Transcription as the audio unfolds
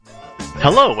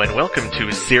Hello and welcome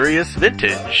to Serious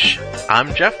Vintage.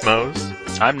 I'm Jeff Mose.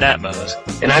 I'm Nat Mose.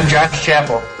 And I'm Josh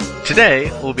Chappell.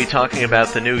 Today, we'll be talking about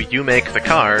the new You Make the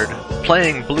Card,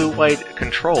 playing Blue-White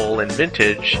Control in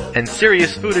Vintage, and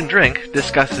Serious Food and Drink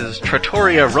discusses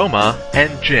Trattoria Roma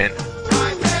and gin.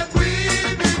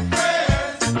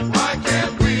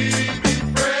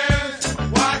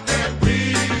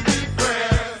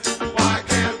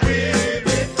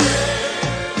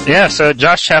 Yeah, so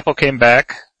Josh Chappell came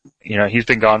back. You know, he's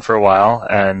been gone for a while,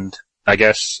 and I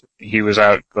guess he was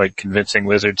out, convincing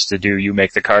Wizards to do You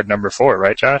Make the Card number 4,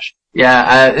 right, Josh?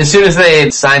 Yeah, as soon as they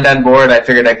had signed on board, I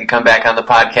figured I could come back on the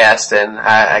podcast, and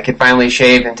I could finally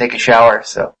shave and take a shower,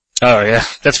 so. Oh, yeah.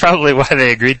 That's probably why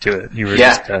they agreed to it. You were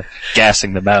just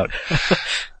gassing them out.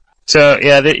 So,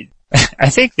 yeah, I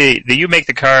think the You Make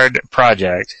the Card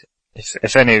project,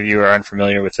 if any of you are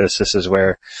unfamiliar with this is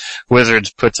where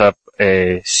Wizards puts up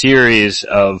a series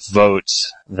of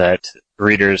votes that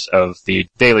readers of the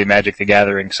Daily Magic the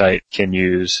Gathering site can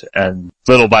use, and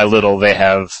little by little they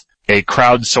have a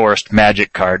crowdsourced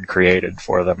Magic card created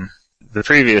for them. The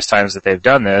previous times that they've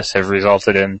done this have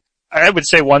resulted in, I would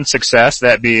say, one success,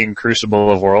 that being Crucible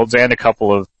of Worlds, and a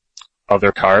couple of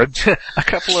other cards. A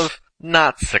couple of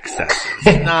not successes.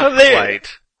 Not quite.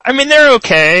 I mean, they're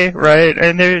okay, right?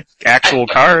 And they're actual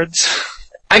cards.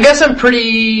 I guess I'm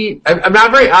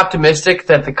not very optimistic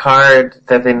that the card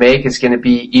that they make is going to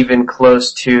be even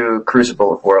close to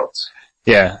Crucible of Worlds.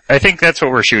 Yeah, I think that's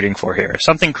what we're shooting for here.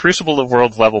 Something Crucible of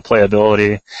Worlds level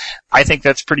playability. I think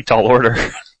that's pretty tall order.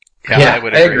 Yeah, I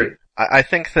would agree. I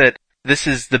think that this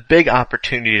is the big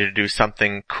opportunity to do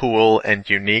something cool and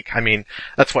unique. I mean,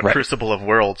 that's what Crucible of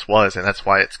Worlds was, and that's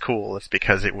why it's cool. It's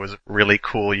because it was really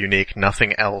cool, unique.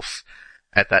 Nothing else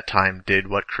at that time did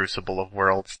what Crucible of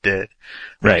Worlds did.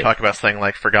 When we talk about something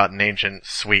like Forgotten Ancient,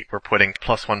 sweet, we're putting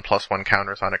 +1/+1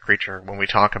 counters on a creature. When we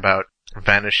talk about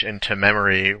Vanish into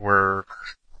Memory, we're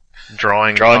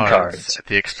drawing cards at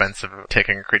the expense of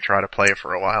taking a creature out of play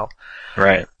for a while.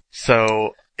 Right.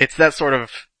 So, it's that sort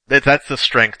of, that's the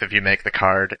strength of You Make the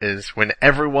Card, is when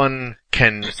everyone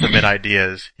can submit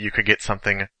ideas, you could get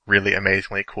something really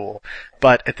amazingly cool.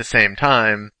 But at the same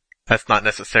time, that's not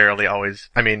necessarily always,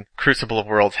 I mean, Crucible of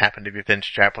Worlds happen to be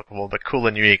vintage applicable, but cool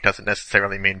and unique doesn't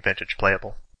necessarily mean vintage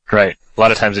playable. Right. A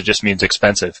lot of times it just means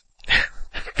expensive.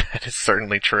 That is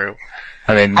certainly true.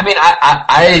 I mean,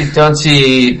 I don't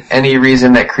see any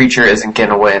reason that creature isn't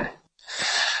gonna win.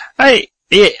 I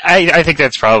think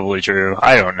that's probably true.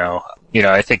 I don't know. You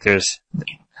know, I think there's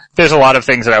a lot of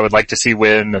things that I would like to see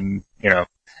win, and, you know,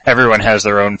 everyone has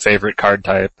their own favorite card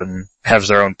type and has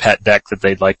their own pet deck that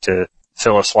they'd like to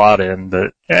fill a slot in,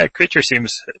 but yeah, creature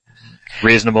seems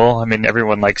reasonable. I mean,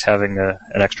 everyone likes having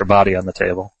an extra body on the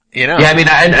table. You know. Yeah, I mean,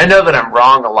 I know that I'm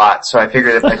wrong a lot, so I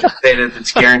figured if I just say that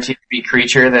it's guaranteed to be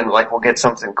creature, then we'll get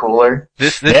something cooler.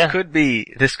 This could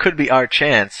be our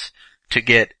chance to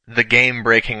get the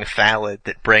game-breaking Thallid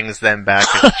that brings them back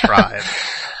as a tribe.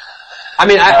 I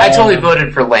mean, I totally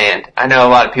voted for land. I know a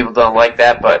lot of people don't like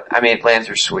that, but I mean, lands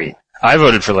are sweet. I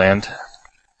voted for land.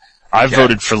 I've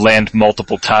voted for land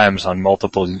multiple times on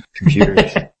multiple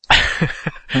computers.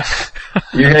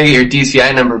 You're gonna get your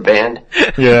DCI number banned.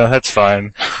 Yeah, that's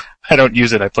fine. I don't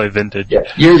use it, I play vintage. Yeah.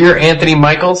 You're Anthony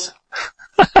Michaels?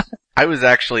 I was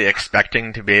actually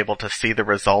expecting to be able to see the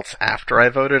results after I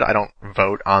voted. I don't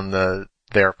vote on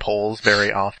their polls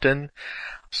very often.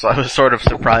 So I was sort of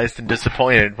surprised and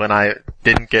disappointed when I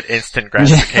didn't get instant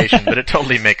gratification, but it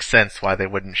totally makes sense why they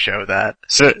wouldn't show that.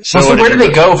 So where do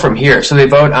they go from here? So they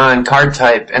vote on card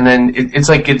type, and then it's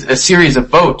a series of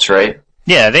votes, right?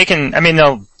 Yeah, they can, I mean,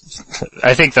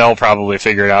 I think they'll probably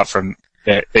figure it out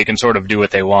they can sort of do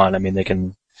what they want. I mean, they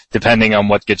can, depending on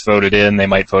what gets voted in, they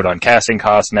might vote on casting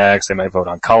cost next, they might vote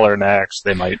on color next,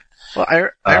 they might... Well,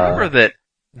 I remember that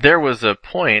there was a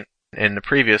point in the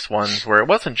previous ones where it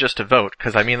wasn't just a vote,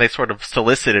 because I mean they sort of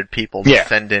solicited people to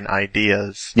send in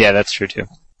ideas. Yeah, that's true too.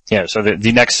 Yeah, so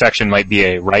the next section might be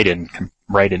a write-in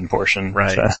portion.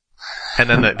 Right. And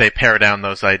then they pare down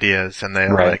those ideas, and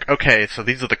they're like, okay, so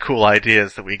these are the cool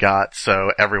ideas that we got,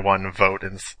 so everyone vote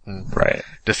and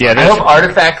decide. Yeah, I hope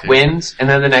Artifact wins, and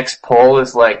then the next poll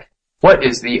is like, what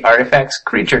is the Artifact's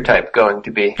creature type going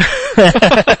to be?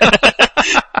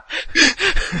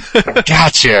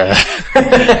 Gotcha.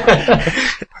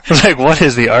 Like, what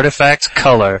is the Artifact's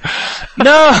color?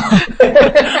 No!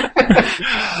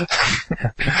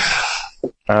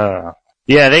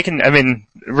 Yeah, they can, I mean,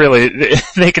 really,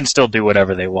 they can still do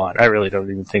whatever they want. I really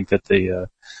don't even think that the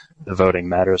voting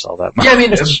matters all that much. Yeah, I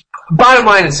mean, bottom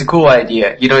line, it's a cool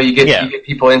idea. You know, you get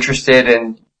people interested,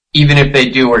 and even if they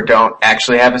do or don't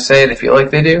actually have a say, they feel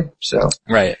like they do, so.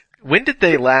 Right. When did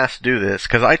they last do this?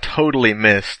 Because I totally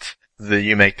missed the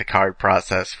you make the card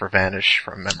process for Vanish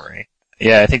from memory.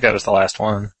 Yeah, I think that was the last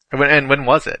one. And when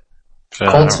was it?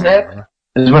 Cold Snap?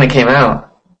 This is when it came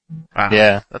out. Wow.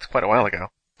 Yeah. That's quite a while ago.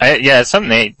 It's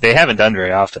something they haven't done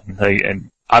very often. And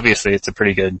obviously it's a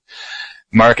pretty good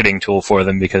marketing tool for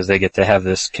them because they get to have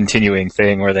this continuing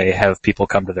thing where they have people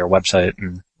come to their website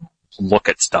and look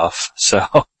at stuff. So,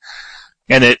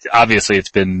 and it's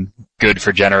been good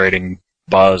for generating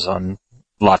buzz on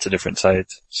lots of different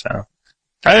sites. So,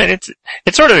 I mean,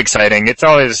 it's sort of exciting. It's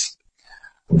always,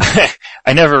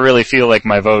 I never really feel like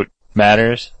my vote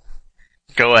matters.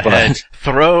 Go ahead.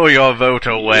 Throw your vote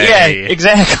away. Yeah,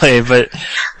 exactly. But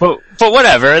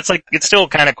whatever. It's like, it's still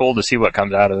kind of cool to see what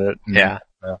comes out of it. And, yeah.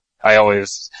 I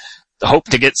always hope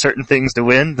to get certain things to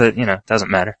win, but, it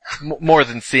doesn't matter. More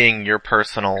than seeing your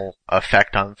personal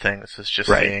effect on things, it's just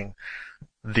seeing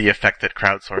the effect that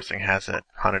crowdsourcing has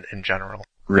on it in general.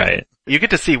 Right. You get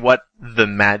to see what the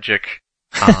Magic,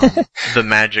 the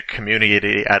Magic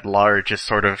community at large is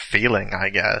sort of feeling, I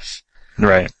guess.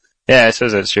 Right. Yeah, I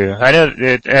suppose that's true. I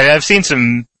know, I've seen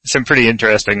some pretty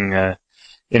interesting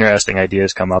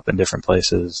ideas come up in different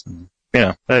places. And,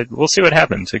 we'll see what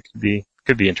happens. It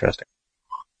could be interesting.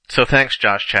 So thanks,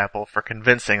 Josh Chappell, for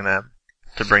convincing them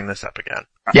to bring this up again.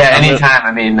 Yeah, anytime.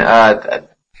 I mean,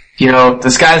 the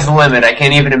sky's the limit. I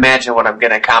can't even imagine what I'm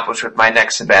going to accomplish with my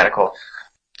next sabbatical.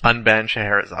 Unban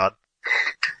Scheherazade.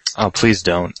 Oh, please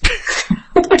don't.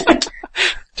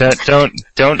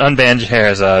 Don't unban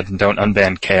Scheherazade and don't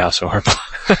unban Chaos Orb.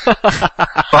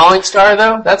 Falling Star,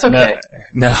 though? That's okay.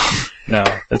 No,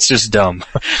 that's just dumb.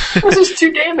 This is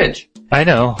 2 damage. I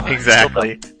know.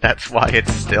 Exactly. That's why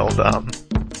it's still dumb.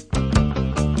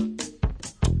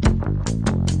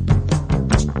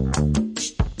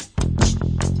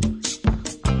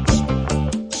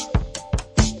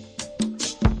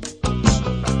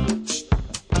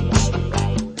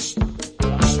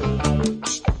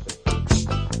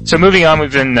 So moving on,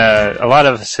 we've been, a lot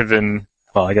of us have been,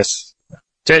 well, I guess,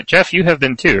 Jeff, you have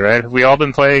been too, right? Have we all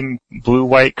been playing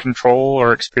blue-white control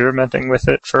or experimenting with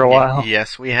it for a while?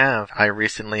 Yes, we have. I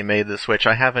recently made the switch.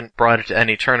 I haven't brought it to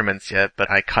any tournaments yet,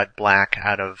 but I cut black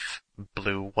out of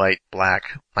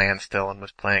blue-white-black land still and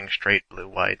was playing straight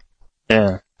blue-white.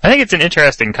 Yeah. I think it's an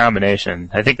interesting combination.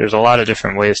 I think there's a lot of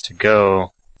different ways to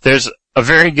go. There's a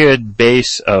very good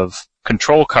base of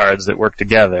control cards that work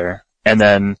together, and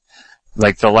then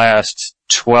like the last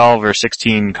 12 or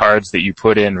 16 cards that you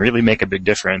put in really make a big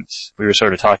difference. We were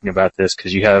sort of talking about this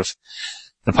because you have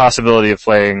the possibility of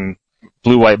playing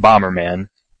blue-white Bomberman,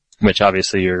 which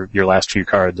obviously your last few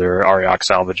cards are Auriok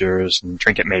Salvagers and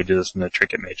Trinket Mages and the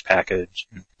Trinket Mage package.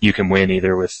 You can win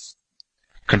either with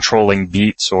controlling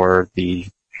Beats or the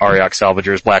Auriok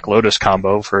Salvagers Black Lotus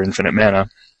combo for infinite mana.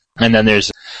 And then there's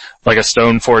like a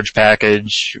Stoneforge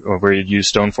package where you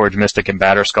use Stoneforge Mystic and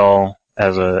Batterskull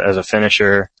as a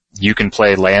finisher. You can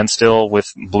play land still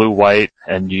with blue-white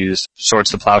and use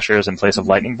Swords to Plowshares in place of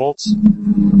lightning bolts.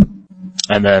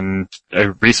 And then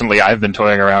recently I've been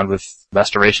toying around with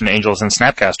Restoration Angels and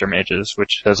Snapcaster Mages,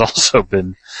 which has also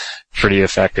been pretty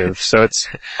effective. So it's...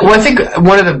 Well, I think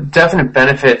one of the definite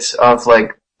benefits of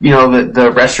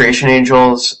the Restoration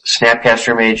Angels,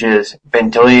 Snapcaster Mages,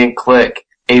 Vendilion Click,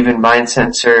 Aven Mind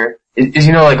Sensor, is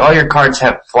all your cards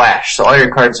have flash, so all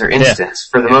your cards are instants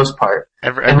for the most part.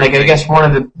 I guess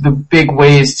one of the big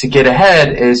ways to get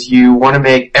ahead is you want to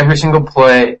make every single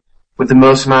play with the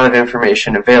most amount of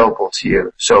information available to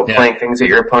you. So playing things at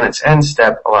your opponent's end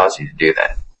step allows you to do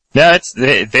that. Yeah,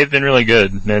 they've been really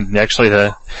good. And actually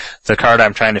the card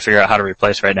I'm trying to figure out how to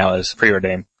replace right now is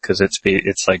Preordain, because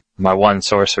it's like my one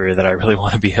sorcery that I really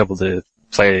want to be able to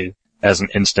play as an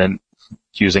instant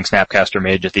using Snapcaster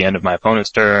Mage at the end of my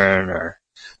opponent's turn, or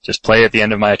just play at the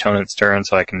end of my opponent's turn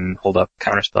so I can hold up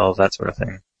counterspells, that sort of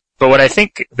thing. But what I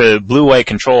think the blue-white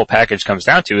control package comes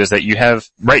down to is that you have,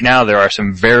 right now there are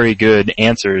some very good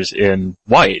answers in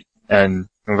white, and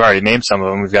we've already named some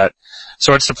of them. We've got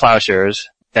Swords to Plowshares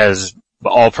as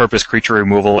all-purpose creature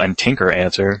removal and tinker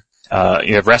answer.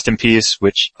 You have Rest in Peace,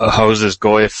 which hoses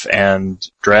Goyf and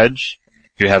Dredge.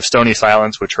 You have Stony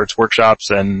Silence, which hurts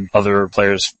workshops and other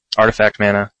players' artifact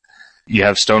mana. You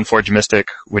have Stoneforge Mystic,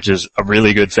 which is a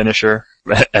really good finisher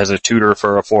as a tutor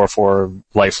for a 4/4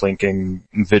 lifelinking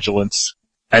vigilance.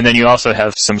 And then you also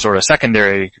have some sort of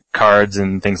secondary cards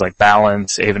and things like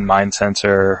Balance, Aven Mind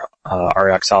Sensor,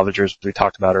 Auriok Salvagers, we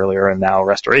talked about earlier, and now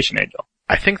Restoration Angel.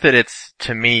 I think that it's,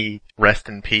 to me, Rest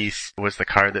in Peace was the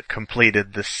card that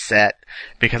completed the set,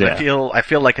 because I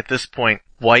feel like at this point,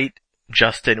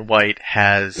 Justin White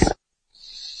has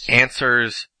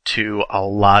answers to a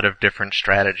lot of different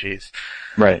strategies.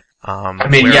 Right.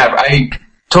 I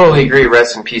totally agree.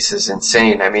 Rest in Peace is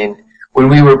insane. I mean, when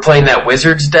we were playing that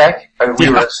Wizards deck, we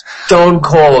were stone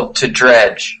cold to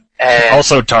Dredge. And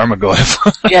also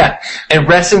Tarmogoyf. yeah, and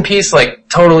Rest in Peace like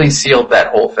totally sealed that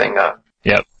whole thing up.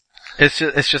 Yep.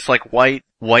 It's just like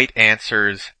white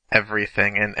answers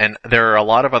everything, and there are a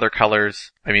lot of other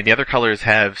colors. I mean, the other colors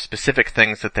have specific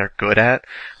things that they're good at.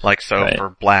 Like, so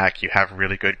for black, you have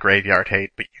really good graveyard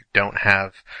hate, but you don't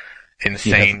have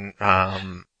insane,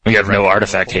 you have no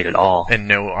artifact hate at all. And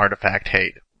no artifact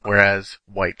hate. Whereas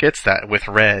white gets that. With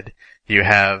red, you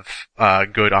have,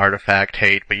 good artifact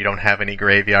hate, but you don't have any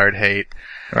graveyard hate.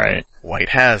 Right. White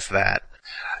has that.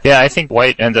 Yeah, I think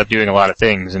white ends up doing a lot of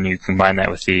things, and you combine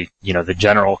that with the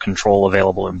general control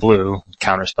available in blue,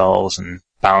 counter spells and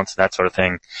bounce, that sort of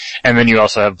thing. And then you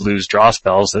also have blue's draw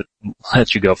spells that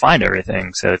let you go find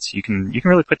everything. So you can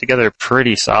really put together a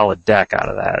pretty solid deck out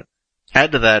of that.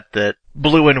 Add to that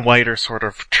blue and white are sort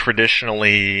of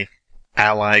traditionally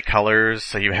ally colors,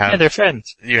 so you have... Yeah, they're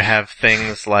friends. You have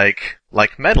things like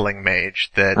Meddling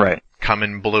Mage that come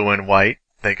in blue and white.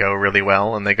 They go really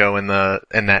well, and they go in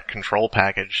that control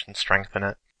package and strengthen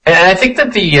it. And I think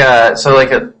that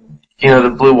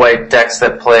the blue-white decks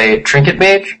that play Trinket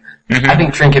Mage, I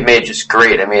think Trinket Mage is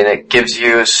great. I mean, it gives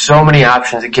you so many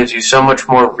options. It gives you so much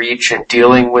more reach in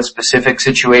dealing with specific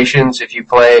situations. If you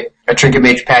play a Trinket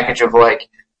Mage package of like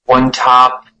one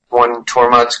top, one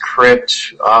Tormod's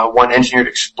Crypt, one Engineered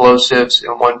Explosives,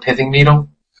 and one Pithing Needle.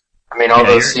 I mean, all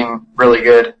those seem really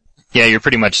good. Yeah, you're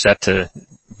pretty much set to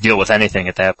deal with anything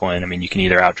at that point. I mean, you can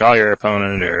either outdraw your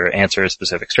opponent or answer a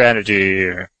specific strategy,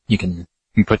 or you can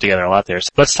put together a lot there.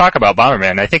 So let's talk about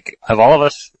Bomberman. I think of all of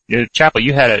us, Chapel,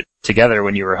 you had it together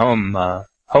when you were home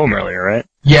earlier, right?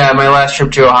 Yeah, my last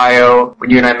trip to Ohio,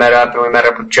 when you and I met up, and we met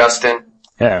up with Justin.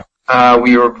 Yeah.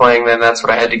 We were playing then, that's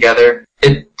what I had together.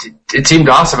 It seemed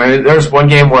awesome. I mean, there was one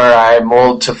game where I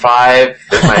mulled to 5,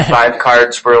 and my 5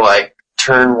 cards were like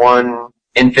turn 1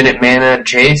 infinite mana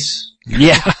Jace.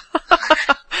 Yeah.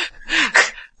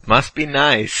 Must be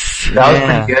nice. That was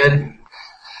pretty good.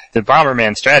 The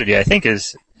Bomberman strategy, I think,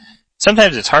 is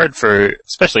sometimes it's hard for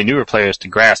especially newer players to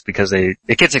grasp because it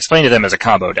gets explained to them as a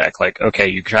combo deck. Like, okay,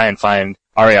 you try and find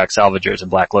Auriok Salvagers and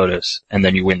Black Lotus, and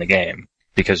then you win the game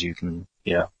because you can,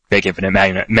 make infinite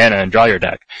mana and draw your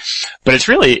deck. But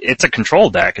it's a control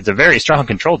deck. It's a very strong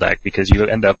control deck because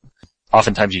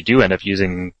oftentimes you do end up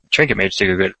using Trinket Mage to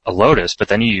go get a Lotus, but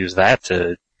then you use that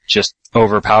to just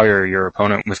overpower your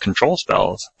opponent with control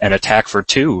spells and attack for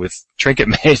 2 with Trinket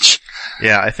Mage.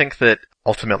 Yeah, I think that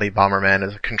ultimately Bomberman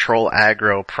is a control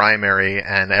aggro primary,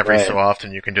 and every so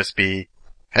often you can just be,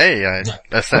 hey, I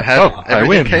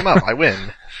win. Came up, I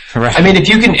win. Right. I mean,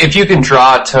 if you can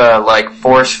draw to like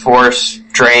force,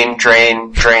 drain,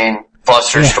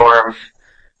 Flusterstorm,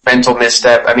 mental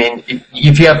misstep. I mean,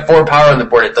 if you have 4 power on the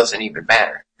board, it doesn't even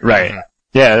matter. Right.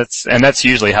 Yeah, that's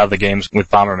usually how the games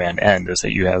with Bomberman end, is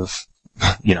that you have,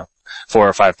 4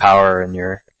 or 5 power and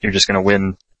you're just gonna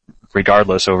win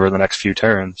regardless over the next few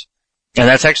turns. And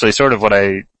that's actually sort of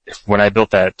when I built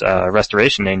that,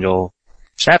 Restoration Angel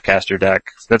Snapcaster deck,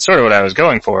 that's sort of what I was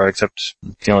going for, except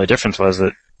the only difference was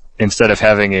that instead of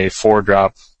having a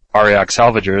 4-drop Auriok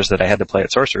Salvagers that I had to play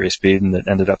at sorcery speed and that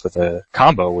ended up with a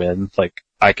combo win, like,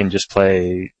 I can just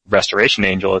play Restoration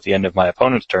Angel at the end of my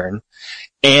opponent's turn,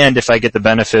 and if I get the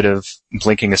benefit of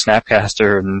blinking a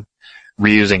Snapcaster and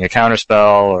reusing a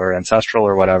counterspell or Ancestral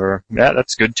or whatever, yeah,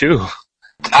 that's good too.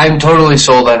 I'm totally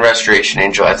sold on Restoration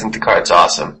Angel. I think the card's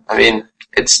awesome. I mean,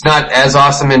 it's not as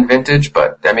awesome in Vintage,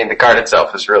 but I mean, the card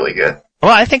itself is really good.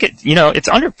 Well, I think it's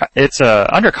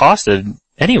undercosted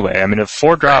anyway. I mean, a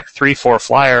 4-drop 3/4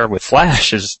 flyer with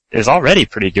flash is already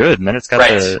pretty good, and then it's got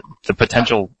the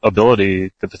potential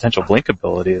ability, the potential blink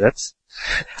ability. That's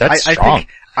strong.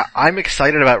 I'm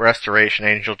excited about Restoration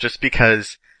Angel just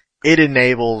because it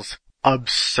enables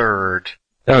absurd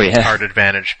card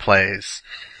advantage plays,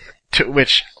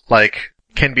 which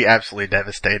can be absolutely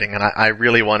devastating, and I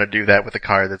really want to do that with a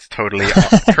card that's totally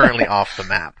currently off the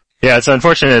map. Yeah, it's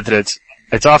unfortunate that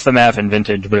it's off the map in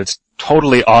Vintage, but it's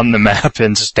totally on the map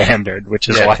in Standard, which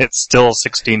is why it's still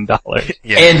 $16.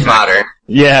 And Modern.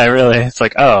 Yeah, really. It's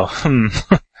like,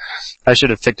 I should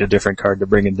have picked a different card to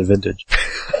bring into Vintage.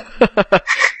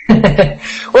 Well,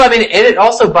 I mean, and it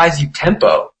also buys you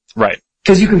tempo. Right.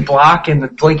 Because you can block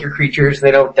and blink your creatures,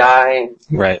 they don't die.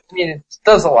 Right. I mean, it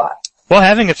does a lot. Well,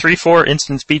 having a 3/4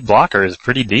 instant speed blocker is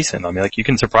pretty decent. I mean, you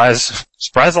can surprise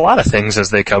a lot of things as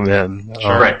they come in.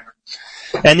 Right.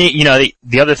 And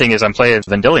the other thing is I'm playing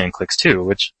Vendilion Clicks too,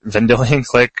 which Vendilion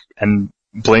Click and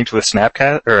blinked with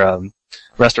Snapcat or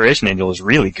Restoration Angel is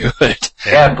really good.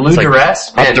 Yeah, blue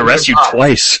duress. I'll duress you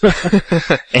twice.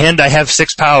 And I have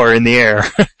 6 power in the air.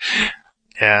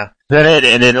 Yeah.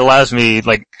 And it allows me,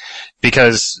 like,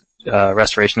 because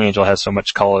Restoration Angel has so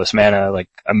much colorless mana, like,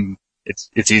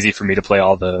 it's easy for me to play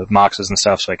all the Moxes and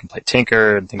stuff, so I can play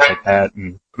Tinker and things like that.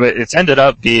 But it's ended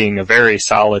up being a very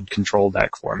solid control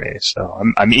deck for me, so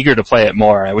I'm eager to play it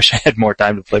more. I wish I had more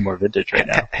time to play more Vintage right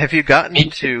now. Have you gotten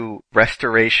to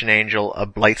Restoration Angel, a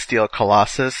Blightsteel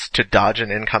Colossus, to dodge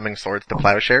an incoming Swords to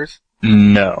Plowshares?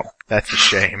 No. That's a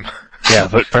shame. Yeah,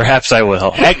 but perhaps I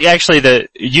will. Actually,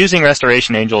 using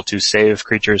Restoration Angel to save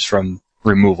creatures from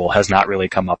removal has not really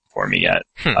come up for me yet.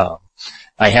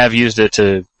 I have used it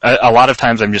a lot of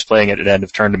times I'm just playing it at end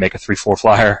of turn to make a 3/4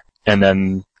 flyer, and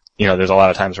then, there's a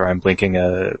lot of times where I'm blinking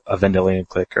a Vendilion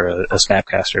Click or a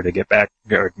Snapcaster to get back,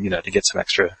 or, to get some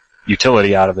extra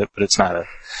utility out of it, but it's not a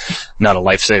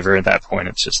lifesaver at that point.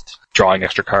 It's just drawing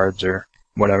extra cards or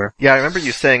whatever. Yeah, I remember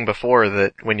you saying before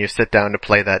that when you sit down to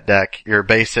play that deck, your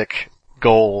basic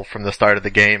goal from the start of the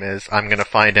game is, I'm gonna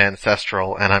find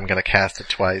Ancestral and I'm gonna cast it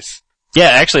twice. Yeah,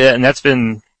 actually, and that's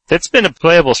been a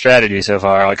playable strategy so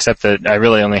far, except that I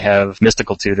really only have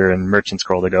Mystical Tutor and Merchant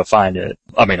Scroll to go find it.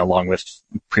 I mean, along with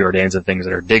Preordains and things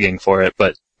that are digging for it,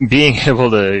 but being able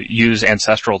to use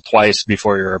Ancestral twice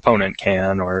before your opponent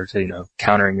can, or,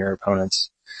 countering your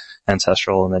opponent's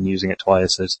Ancestral and then using it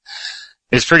twice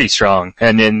is pretty strong.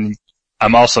 And then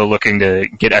I'm also looking to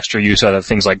get extra use out of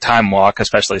things like Time Walk,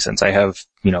 especially since I have,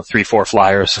 3/4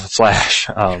 flyers of Flash.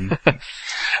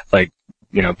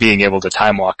 Being able to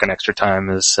Time Walk an extra time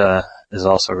is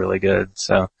also really good.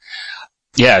 So,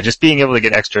 yeah, just being able to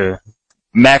get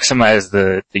maximize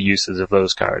the uses of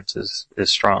those cards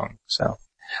is strong. So,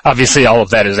 obviously all of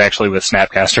that is actually with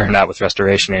Snapcaster and not with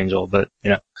Restoration Angel, but,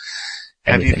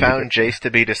 Have you found Jace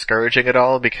to be discouraging at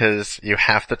all because you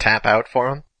have to tap out for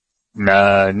him?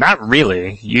 Not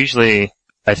really. Usually,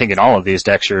 I think in all of these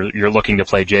decks, you're looking to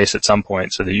play Jace at some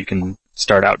point so that you can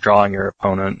start out drawing your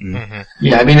opponent. And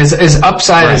Yeah, I mean, his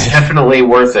upside is definitely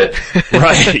worth it.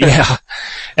 Right, yeah.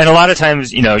 And a lot of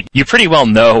times, you pretty well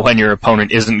know when your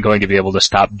opponent isn't going to be able to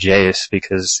stop Jace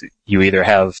because you either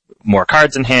have more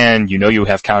cards in hand, you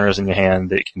have counters in your hand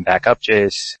that can back up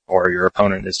Jace, or your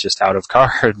opponent is just out of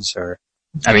cards, or...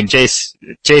 I mean,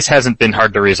 Jace hasn't been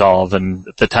hard to resolve, and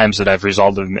the times that I've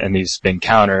resolved him and he's been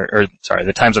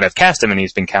the times that I've cast him and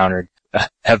he's been countered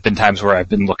have been times where I've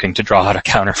been looking to draw out a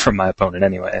counter from my opponent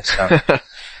anyway, so.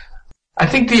 I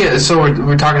think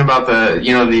we're talking about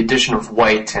the addition of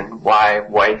white and why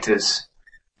white has,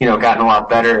 gotten a lot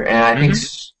better, and I think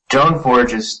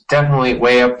Stoneforge is definitely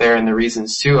way up there in the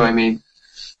reasons too. I mean,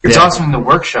 it's awesome in the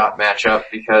workshop matchup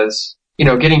because,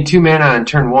 getting 2 mana on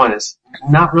turn 1 is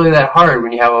not really that hard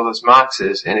when you have all those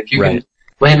Moxes, and if you can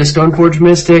land a Stoneforge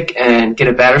Mystic and get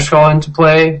a Batterskull into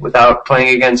play without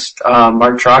playing against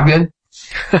Mark Trogdon.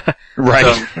 Right.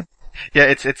 So, yeah,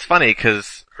 it's funny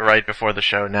because right before the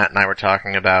show, Nat and I were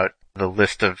talking about the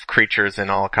list of creatures in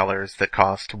all colors that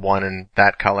cost 1 in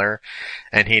that color,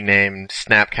 and he named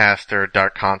Snapcaster,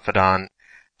 Dark Confidant,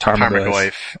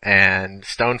 Tarmogoyf, and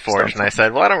Stoneforge, and I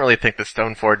said, well, I don't really think the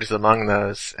Stoneforge is among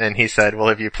those, and he said, well,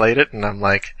 have you played it? And I'm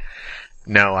like,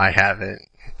 no, I haven't.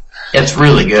 It's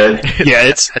really good. Yeah,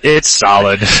 it's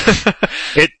solid.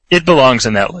 It belongs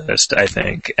in that list, I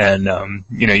think. And,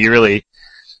 you really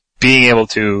being able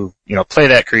to, play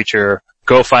that creature,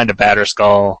 go find a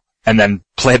Batterskull, and then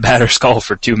play Batterskull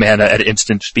for 2 mana at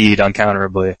instant speed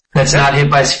uncounterably. That's not hit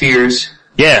by spheres.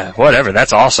 Yeah, whatever.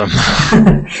 That's awesome.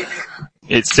 I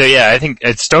think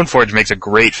Stoneforge makes a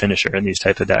great finisher in these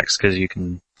types of decks because you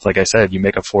can, like I said, you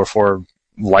make a 4/4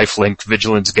 lifelink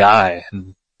vigilance guy.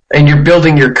 And you're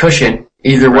building your cushion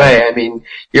either way. I mean,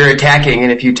 you're attacking,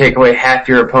 and if you take away half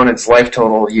your opponent's life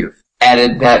total, you've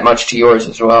added that much to yours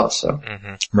as well, so.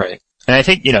 Right. And I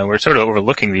think, we're sort of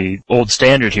overlooking the old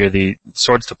standard here, the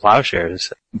Swords to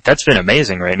Plowshares. That's been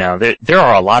amazing right now. There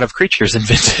are a lot of creatures in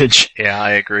Vintage. Yeah,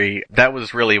 I agree. That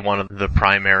was really one of the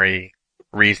primary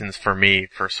reasons for me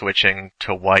for switching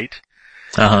to white.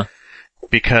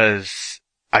 Because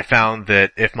I found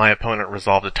that if my opponent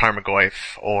resolved a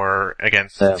Tarmogoyf or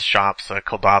against shops a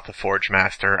Kuldotha Forge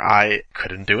Master, I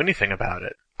couldn't do anything about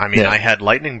it. I mean, I had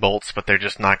lightning bolts, but they're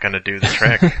just not going to do the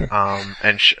trick.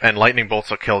 And lightning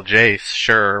bolts will kill Jace,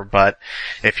 sure, but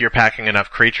if you're packing enough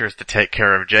creatures to take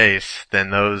care of Jace, then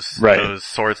those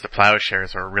Swords to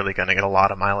Plowshares are really going to get a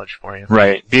lot of mileage for you.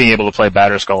 Right. Being able to play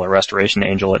Batterskull or Restoration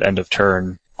Angel at end of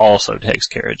turn also takes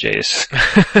care of Jace.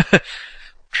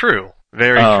 True.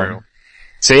 Very true.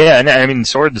 So yeah, and I mean,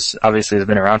 Swords obviously have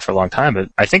been around for a long time, but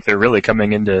I think they're really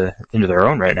coming into their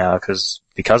own right now because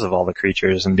of all the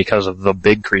creatures and because of the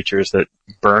big creatures that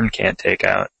Burn can't take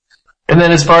out. And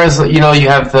then as far as, you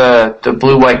have the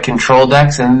blue-white control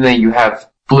decks, and then you have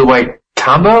blue-white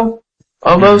combo.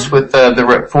 almost, with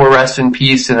the 4 Rest in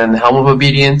Peace and then the Helm of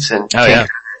Obedience. And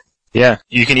yeah.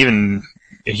 You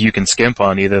can skimp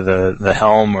on either the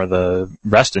Helm or the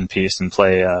Rest in Peace and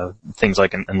play things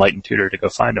like an Enlightened Tutor to go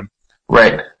find them.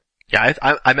 Right. Yeah,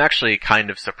 I'm actually kind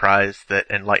of surprised that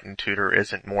Enlightened Tutor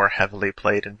isn't more heavily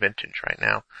played in Vintage right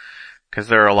now, because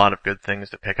there are a lot of good things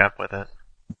to pick up with it.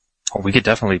 Oh, we could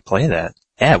definitely play that.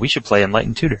 Yeah, we should play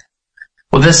Enlightened Tutor.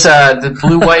 Well, this, the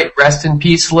Blue-White Rest in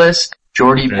Peace list,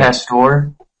 Jordi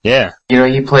Pastor. Yeah.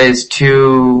 He plays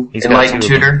 2 Enlightened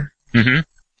Tutor. Mm-hmm.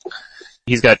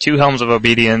 He's got 2 Helms of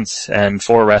Obedience and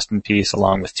 4 Rest in Peace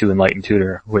along with 2 Enlightened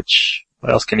Tutor, which,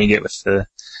 what else can he get with the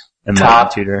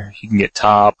Enlightened Tutor? He can get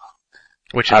Top.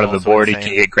 Which out of the board, insane. He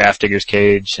can get Grafdigger's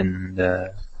Cage and,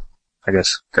 I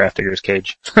guess Grafdigger's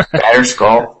Cage.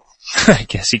 Batterskull. I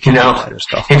guess he can get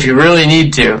Batterskull. If you really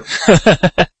need to.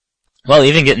 Well,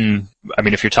 even getting,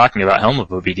 if you're talking about Helm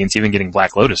of Obedience, even getting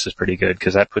Black Lotus is pretty good,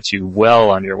 because that puts you well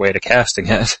on your way to casting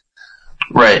it.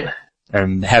 Right.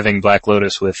 And having Black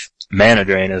Lotus with Mana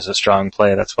Drain is a strong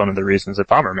play. That's one of the reasons that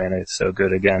Bomber Mana is so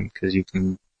good again, because you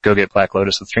can go get Black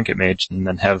Lotus with Trinket Mage and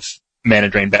then have Mana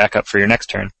Drain backup for your next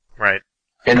turn. Right.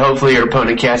 And hopefully your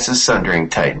opponent casts a Sundering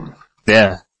Titan.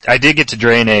 Yeah. I did get to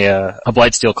drain a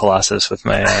Blightsteel Colossus with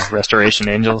my Restoration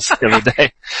Angels the other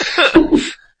day.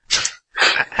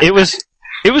 It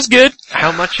was good.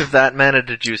 How much of that mana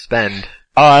did you spend?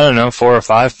 Oh, I don't know, 4 or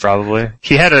 5 probably.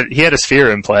 He had a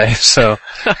sphere in play, so.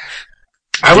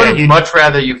 I would have much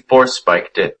rather you force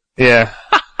spiked it. Yeah.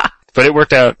 But it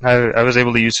worked out. I was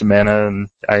able to use some mana and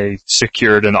I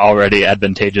secured an already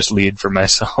advantageous lead for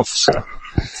myself, so.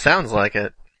 Sounds like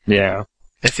it. Yeah.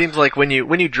 It seems like when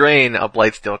you drain a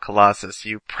Blightsteel Colossus,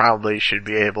 you probably should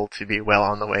be able to be well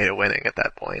on the way to winning at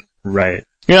that point. Right.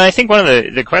 I think one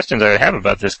of the questions I would have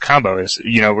about this combo is,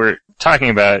 we're talking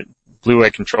about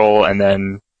blue-white control and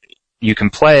then you can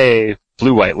play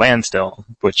blue-white landstill,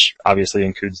 which obviously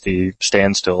includes the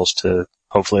standstills to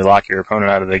hopefully lock your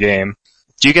opponent out of the game.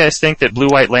 Do you guys think that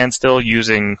blue-white landstill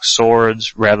using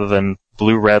swords rather than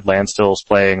blue-red landstills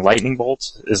playing lightning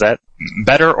bolts, is that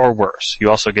better or worse? You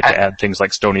also get to add things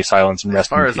like Stony Silence and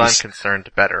Rest in Peace. As far as I'm concerned,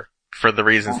 better. For the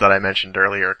reasons that I mentioned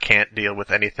earlier, can't deal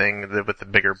with anything with a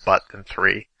bigger butt than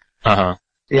 3. Uh-huh.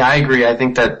 Yeah, I agree. I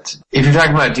think that if you're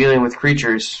talking about dealing with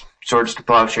creatures, Swords to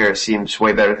Plowshare seems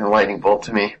way better than Lightning Bolt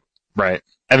to me. Right.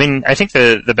 I think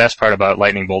the best part about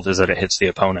Lightning Bolt is that it hits the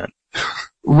opponent.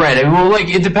 Right.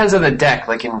 It depends on the deck.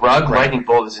 Like in Rug, right. Lightning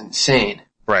Bolt is insane.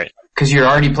 Right. Because you're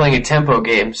already playing a tempo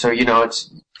game, so,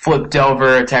 it's flip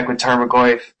Delver, attack with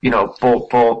Tarmogoyf,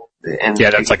 bolt, and... Yeah,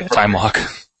 that's like a time walk.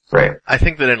 Right. I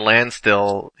think that in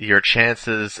Landstill, your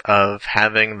chances of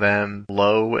having them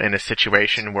low in a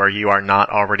situation where you are not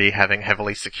already having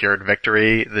heavily secured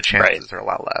victory, the chances are a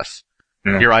lot less.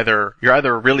 Mm. You're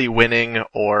either really winning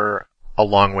or a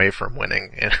long way from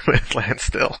winning with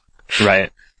Landstill.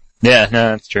 Right. Yeah,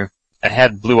 no, that's true. I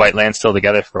had blue-white Landstill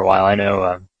together for a while. I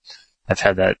know, I've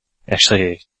had that.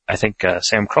 Actually, I think,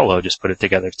 Sam Crollo just put it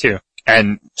together too.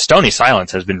 And Stony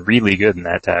Silence has been really good in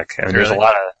that deck. I mean, really? There's a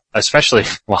lot of,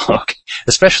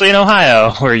 especially in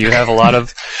Ohio, where you have a lot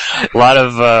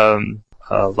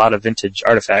of vintage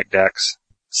artifact decks.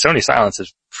 Stony Silence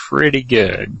is pretty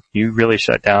good. You really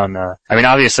shut down,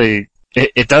 obviously,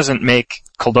 it doesn't make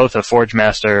Kuldotha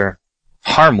Forgemaster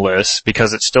harmless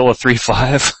because it's still a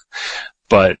 3/5,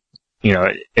 but,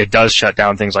 it does shut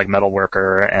down things like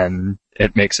Metalworker and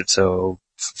it makes it so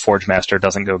Forgemaster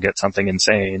doesn't go get something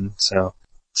insane, so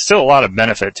still a lot of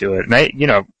benefit to it.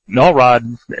 The Null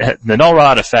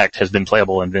Rod effect has been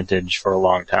playable in Vintage for a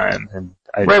long time. And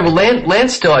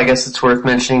Landstill, I guess it's worth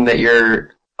mentioning that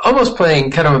you're almost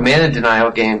playing kind of a mana denial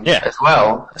game as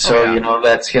well. So,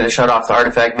 that's gonna shut off the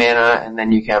artifact mana, and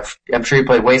then I'm sure you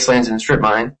played Wastelands and Strip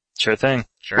Mine. Sure thing.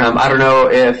 Sure. I don't know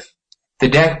if the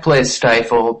deck plays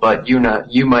Stifle, but you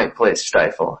might play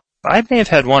Stifle. I may have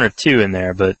had 1 or 2 in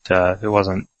there, but, it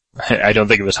wasn't, I don't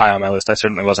think it was high on my list. I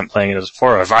certainly wasn't playing it as a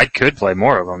 4. If I could play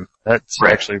more of them, that's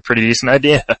actually a pretty decent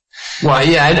idea. Well,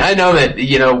 yeah, I know that,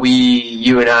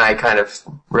 you and I kind of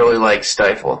really like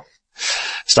Stifle.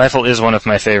 Stifle is one of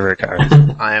my favorite cards.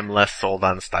 I am less sold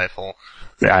on Stifle.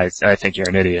 I think you're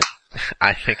an idiot.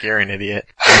 I think you're an idiot.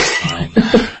 Fine.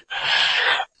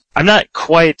 I'm not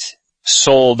quite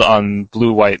sold on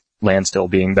blue-white Landstill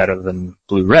being better than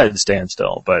blue-red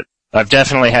Standstill, but I've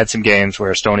definitely had some games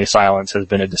where Stony Silence has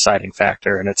been a deciding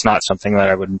factor, and it's not something that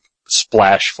I would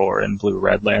splash for in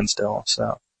blue-red Landstill,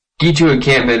 so. D2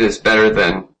 Encampment is better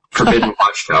than Forbidden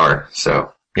Watchtower,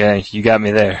 so. Yeah, you got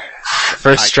me there.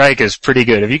 First Strike is pretty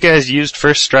good. Have you guys used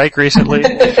First Strike recently?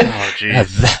 Oh,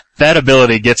 jeez. That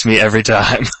ability gets me every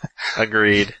time.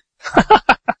 Agreed.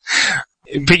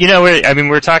 But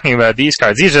we're talking about these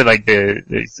cards. These are like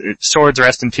the Swords,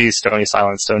 Rest in Peace, Stony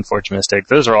Silence, Stoneforge Mystic.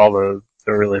 Those are all the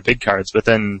really big cards. But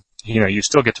then, you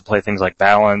still get to play things like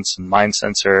Balance and Mind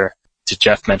Sensor.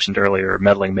 Jeff mentioned earlier,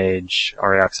 Meddling Mage,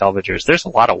 Auriok Salvagers. There's a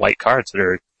lot of white cards that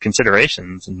are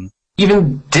considerations. And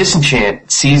even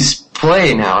Disenchant sees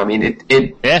play now. I mean, it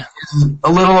is a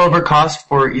little overcost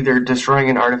for either destroying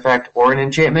an artifact or an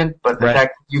enchantment, but the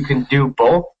fact that you can do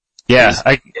both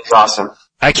it's awesome.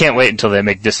 I can't wait until they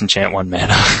make Disenchant 1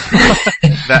 mana.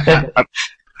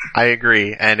 I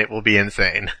agree, and it will be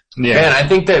insane. Yeah. Man, I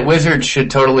think that Wizards should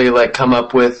totally come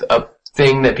up with a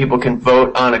thing that people can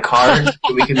vote on a card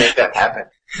so we can make that happen.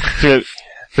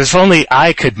 If only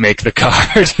I could make the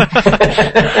card.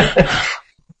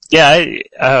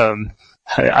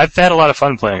 I've had a lot of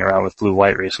fun playing around with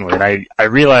blue-white recently, and I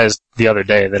realized the other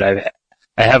day that I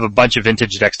have a bunch of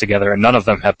vintage decks together and none of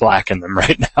them have black in them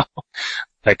right now.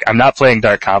 I'm not playing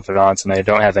Dark Confidants and I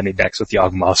don't have any decks with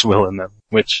Yawgmoth's Will in them,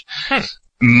 which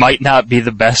might not be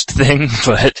the best thing,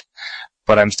 but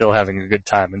I'm still having a good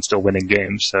time and still winning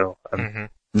games, so I'm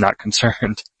not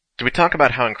concerned. Do we talk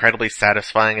about how incredibly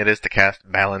satisfying it is to cast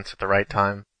Balance at the right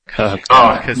time?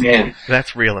 Man.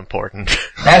 That's real important.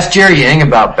 Ask Jerry Yang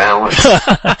about Balance.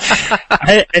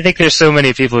 I think there's so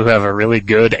many people who have a really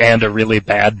good and a really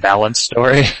bad Balance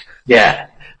story. Yeah.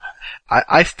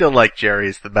 I still like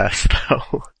Jerry's the best,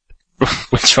 though.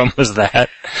 Which one was that?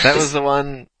 That was the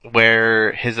one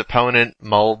where his opponent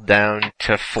mulled down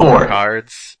to 4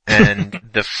 cards, and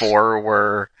the 4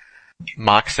 were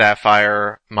Mox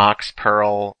Sapphire, Mox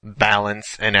Pearl,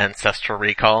 Balance, and Ancestral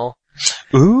Recall.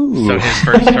 Ooh. So his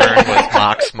first turn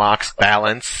was Mox,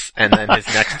 Balance, and then his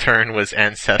next turn was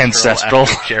Ancestral.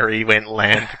 After Jerry went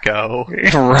land go.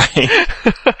 Right.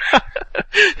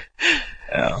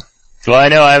 Yeah. Well, I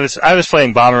know I was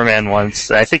playing Bomberman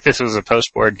once. I think this was a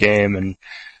post-board game, and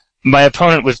my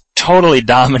opponent was totally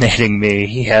dominating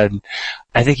me. I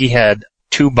think he had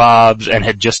 2 Bobs and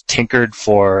had just tinkered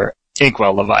for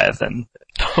Inkwell Leviathan.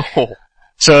 Oh.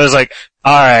 So I was like,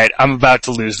 alright, I'm about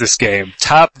to lose this game.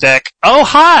 Top deck, oh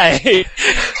hi!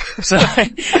 So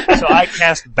I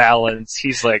cast Balance.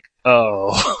 He's like,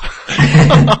 oh.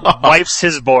 Wipes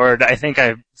his board. I think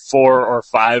I 4 or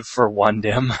 5 for 1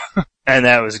 dim. And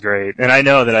that was great. And I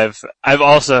know that I've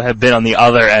also have been on the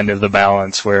other end of the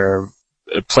Balance where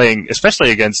playing,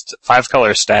 especially against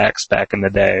 5-color stacks back in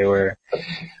the day, where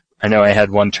I know I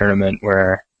had one tournament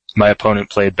where my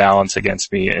opponent played Balance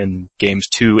against me in games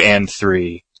 2 and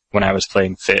 3 when I was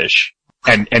playing Fish.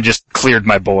 And just cleared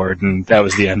my board, and that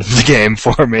was the end of the game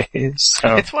for me.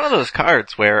 So. It's one of those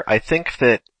cards where I think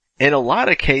that in a lot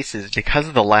of cases, because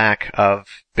of the lack of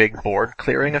big board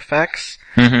clearing effects,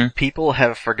 people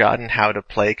have forgotten how to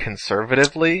play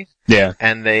conservatively. Yeah.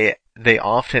 And they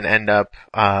often end up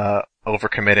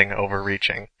overcommitting,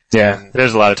 overreaching. Yeah. And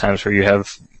there's a lot of times where you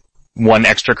have one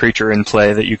extra creature in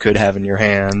play that you could have in your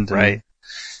hand. Right.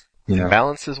 And,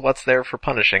 Balance is what's there for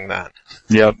punishing that.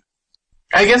 Yep.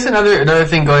 I guess another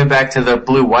thing going back to the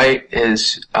blue-white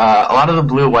is, a lot of the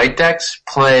blue-white decks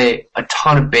play a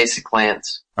ton of basic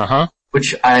lands.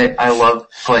 Which I love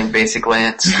playing basic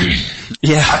lands.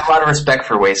 Yeah. I have a lot of respect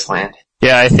for Wasteland.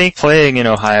 Yeah, I think playing in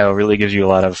Ohio really gives you a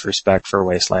lot of respect for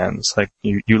Wastelands.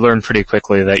 You learn pretty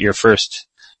quickly that your first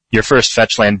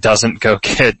fetch land doesn't go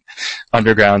get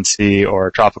Underground Sea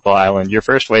or Tropical Island. Your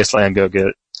first Wasteland go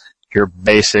get your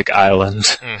basic island.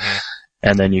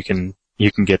 And then you can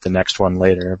get the next one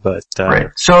later, but, right.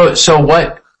 So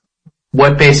what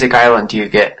basic island do you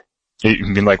get? You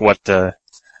mean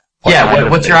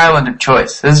what's your island of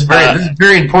choice? This is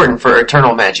very important for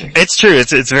Eternal Magic. It's true.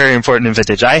 It's very important in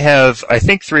Vintage. I have, I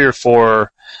think 3 or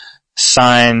 4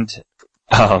 signed,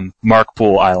 Mark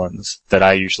Pool islands that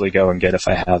I usually go and get if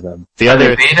I have them. Are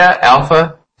they beta,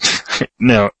 alpha?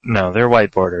 No, they're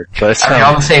white bordered. But, are they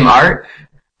all the same art?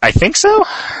 I think so.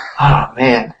 Oh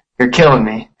man, you're killing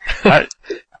me.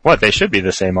 They should be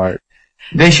the same art.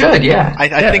 They should, yeah.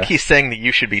 I think he's saying that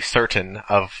you should be certain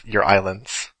of your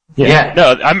islands. Yeah.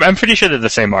 No, I'm pretty sure they're the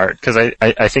same art, because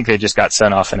I think they just got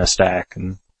sent off in a stack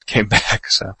and came back,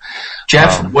 so.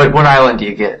 Jeff, what island do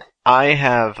you get? I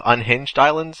have Unhinged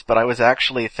Islands, but I was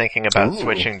actually thinking about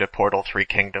switching to Portal 3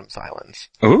 Kingdoms Islands.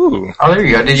 Ooh. Oh, there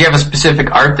you go. Did you have a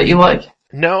specific art that you like?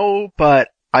 No, but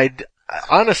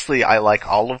honestly, I like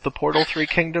all of the Portal 3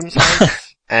 Kingdoms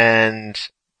arts, and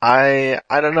I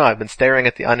don't know, I've been staring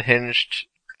at the Unhinged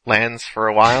lands for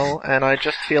a while, and I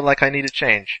just feel like I need a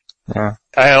change. Yeah.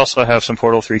 I also have some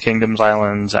Portal 3 Kingdoms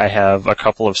islands. I have a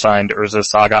couple of signed Urza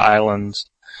Saga islands.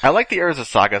 I like the Urza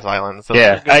Saga's islands. Those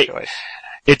are a good choice.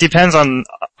 It depends on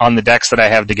the decks that I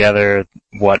have together,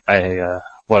 what I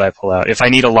what I pull out. If I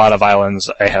need a lot of islands,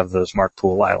 I have those Mark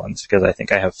Poole islands, because I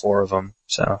think I have 4 of them,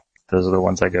 so those are the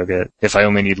ones I go get. If I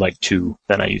only need like 2,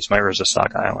 then I use my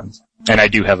Urza islands. And I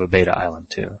do have a beta island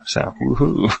too, so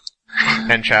woohoo.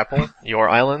 And Chapel, your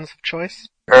islands of choice?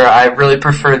 I really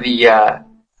prefer the,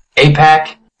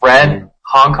 APAC Red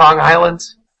Hong Kong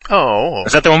Islands. Oh.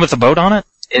 Is that the one with the boat on it?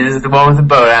 It is the one with the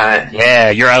boat on it. Yeah,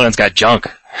 your island's got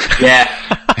junk. Yeah.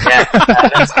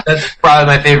 That's probably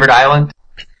my favorite island.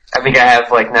 I think I have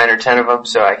like 9 or 10 of them,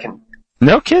 so I can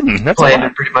No kidding. That's play into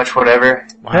pretty much whatever.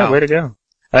 Wow. Yeah, way to go.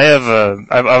 I have,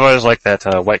 I've always liked that,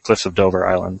 White Cliffs of Dover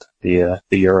island, the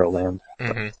Euroland.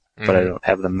 But I don't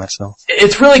have them myself.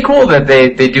 It's really cool that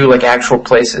they do like actual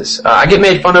places. I get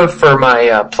made fun of for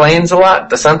my, planes a lot,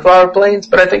 the Sunflower Plains,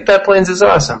 but I think that plains is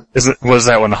awesome. Was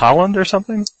that one Holland or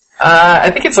something? I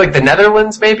think it's like the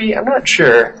Netherlands maybe, I'm not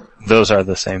sure. Those are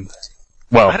the same thing.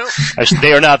 Well,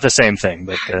 they are not the same thing,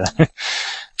 but, yeah.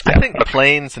 I think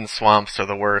plains and swamps are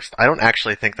the worst. I don't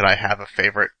actually think that I have a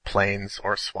favorite plains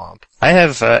or swamp. I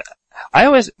have,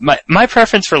 my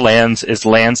preference for lands is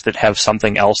lands that have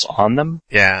something else on them.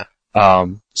 Yeah.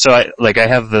 So I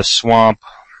have the swamp,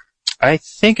 I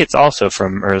think it's also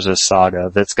from Urza's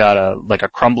Saga, that's got a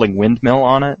crumbling windmill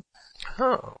on it.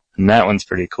 Oh. And that one's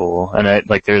pretty cool. And I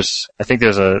think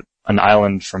there's an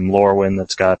island from Lorwyn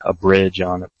that's got a bridge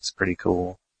on it. It's pretty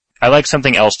cool. I like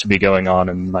something else to be going on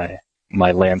in my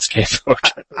landscape.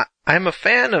 I'm a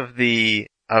fan of the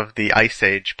Ice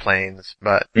Age plains,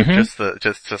 but just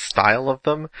the style of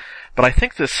them. But I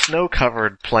think the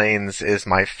snow-covered plains is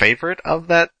my favorite of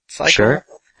that cycle. Sure.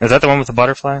 Is that the one with the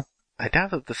butterfly? I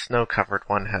doubt that the snow-covered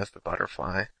one has the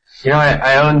butterfly. You know,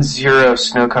 I own 0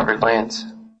 snow-covered lands.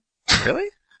 Really?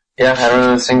 Yeah, I don't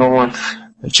own a single one.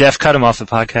 Jeff, cut him off the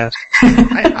podcast.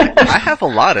 I have a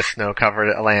lot of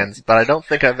snow-covered lands, but I don't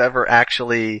think I've ever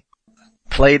actually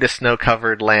played a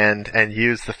snow-covered land and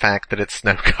used the fact that it's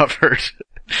snow-covered.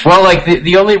 Well, like,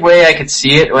 the only way I could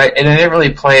see it, and I didn't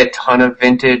really play a ton of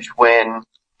Vintage when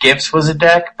Gifts was a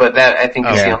deck, but that, I think,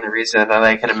 is the only reason that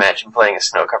I can imagine playing a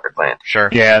snow-covered land. Sure.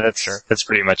 Yeah, that's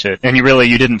pretty much it. And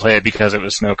you didn't play it because it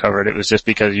was snow-covered, it was just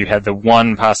because you had the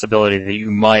one possibility that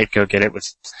you might go get it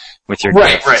with your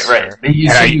Right.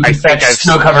 You fetch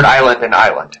snow-covered island and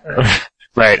island.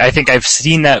 Right, I think I've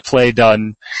seen that play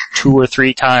done 2 or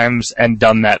 3 times and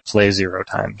done that play 0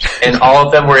 times. And all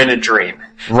of them were in a dream.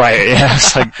 Right, yeah,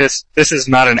 it's like this is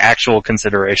not an actual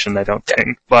consideration, I don't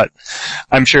think, but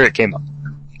I'm sure it came up.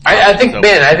 I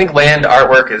think land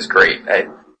artwork is great.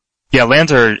 Yeah,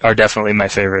 lands are definitely my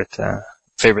favorite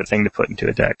thing to put into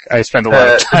a deck. I spend a lot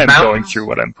of time going through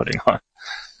what I'm putting on.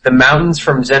 The mountains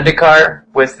from Zendikar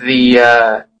with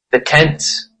the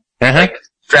tents, like,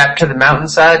 strapped to the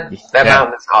mountainside. That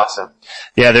mountain is awesome.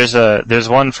 Yeah, there's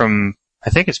one from, I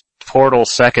think it's Portal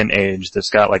Second Age that's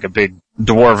got like a big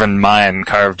dwarven mine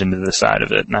carved into the side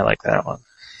of it, and I like that one.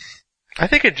 I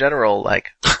think in general, like,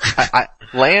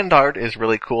 land art is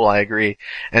really cool, I agree.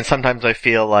 And sometimes I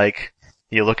feel like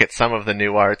you look at some of the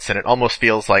new arts and it almost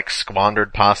feels like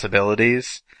squandered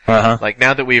possibilities. Like,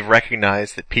 now that we've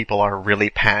recognized that people are really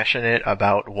passionate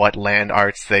about what land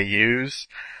arts they use,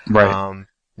 right.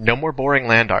 No more boring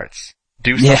land arts.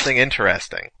 Do something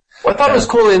interesting. Well, I thought it was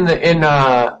cool in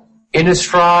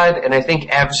Innistrad and I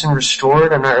think Avacyn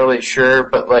Restored, I'm not really sure,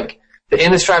 but like, the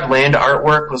Innistrad land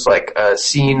artwork was like a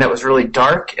scene that was really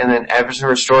dark, and then Avacyn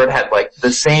Restored had like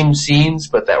the same scenes,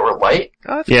 but that were light.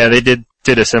 Oh, yeah, they did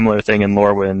a similar thing in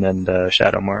Lorwyn and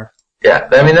Shadowmoor. Yeah,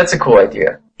 I mean, that's a cool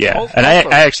idea. Yeah, and I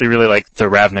actually really like the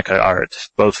Ravnica art,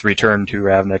 both Return to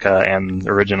Ravnica and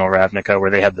Original Ravnica,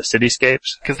 where they have the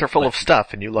cityscapes. Because they're full of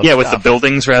stuff, and you love stuff. Yeah, with the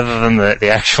buildings rather than the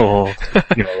actual,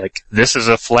 like, this is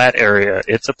a flat area,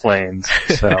 it's a plains.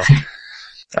 So,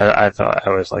 I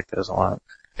always liked those a lot.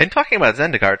 And talking about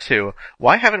Zendikar too,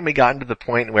 why haven't we gotten to the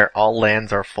point where all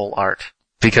lands are full art?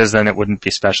 Because then it wouldn't be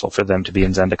special for them to be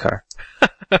in Zendikar.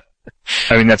 I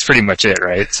mean, that's pretty much it,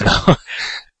 right? So,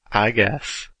 I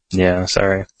guess. Yeah,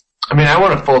 sorry. I mean, I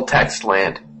want a full text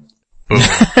land.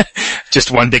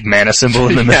 Just one big mana symbol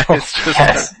in the middle. It's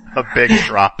just a big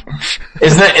drop.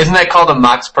 Isn't that called a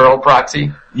Mox Pearl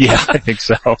proxy? Yeah, I think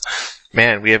so.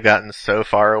 Man, we have gotten so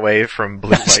far away from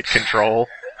blue-white control.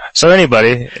 So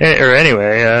anyway,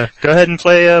 go ahead and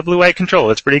play Blue-White Control.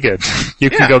 It's pretty good. You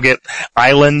can go get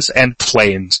islands and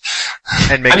plains.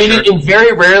 And make and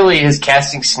very rarely is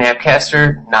casting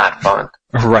Snapcaster not fun.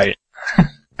 Right.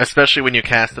 Especially when you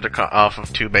cast it off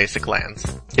of 2 basic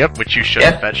lands. Yep. Which you should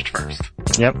have fetched first.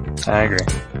 Yep, I agree.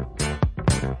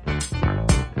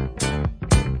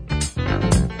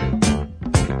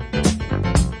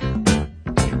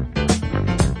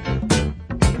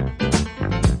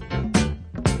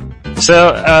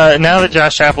 So, now that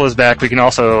Josh Chappell is back, we can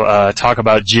also, talk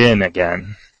about gin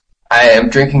again. I am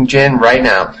drinking gin right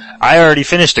now. I already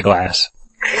finished a glass.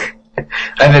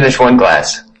 I finished one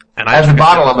glass. And I have the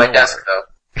bottle on my desk, though.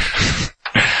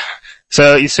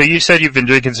 So you said you've been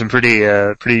drinking some pretty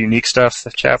unique stuff,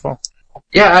 Chappell?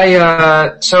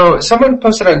 Yeah, so someone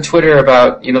posted on Twitter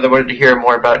about, they wanted to hear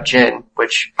more about gin,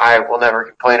 which I will never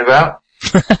complain about.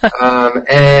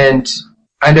 And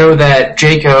I know that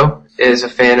Jaco is a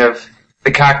fan of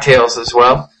the cocktails as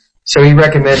well. So he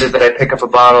recommended that I pick up a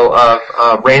bottle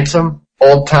of Ransom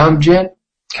Old Tom gin.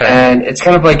 Okay. And it's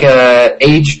kind of like a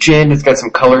aged gin. It's got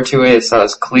some color to it. It's not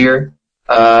as clear.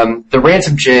 The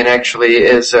Ransom gin actually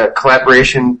is a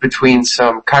collaboration between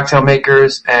some cocktail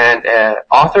makers and an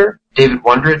author. David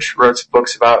Wondrich wrote some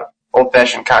books about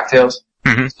old-fashioned cocktails.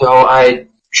 Mm-hmm. So I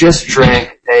just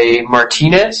drank a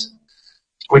Martinez,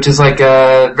 which is like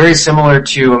very similar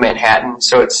to a Manhattan.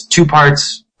 So it's 2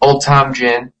 parts Old Tom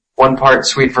gin, 1 part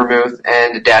sweet vermouth,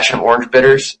 and a dash of orange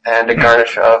bitters, and a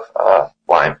garnish of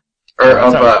lime or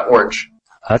orange.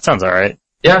 That sounds all right.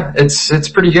 Yeah, it's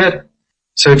pretty good.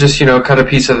 So just cut a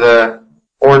piece of the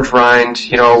orange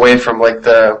rind, away from like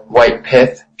the white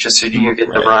pith, just so you can get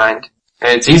the rind.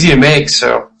 And it's easy to make,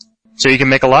 so you can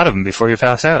make a lot of them before you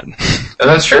pass out.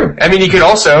 That's true. I mean, you could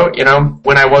also,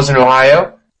 when I was in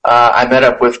Ohio, I met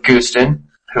up with Gustin,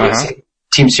 who is a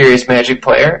Team Serious Magic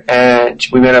player, and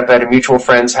we met up at a mutual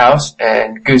friend's house,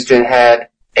 and Gustin had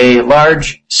a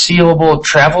large sealable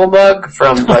travel mug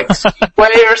from like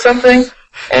Speedway or something,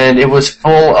 and it was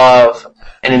full of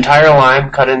an entire lime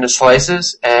cut into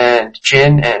slices and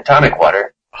gin and tonic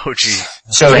water. Oh geez.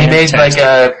 So he made like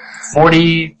a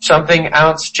 40-something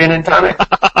ounce gin and tonic.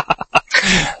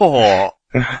 Oh.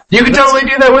 You could totally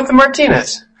do that with the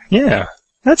Martinez. Yeah.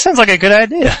 That sounds like a good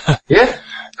idea. Yeah.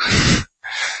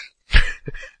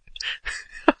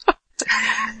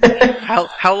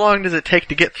 How long does it take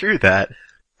to get through that?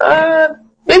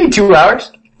 Maybe 2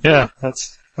 hours. Yeah,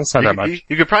 that's not that much.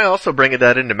 You could probably also bring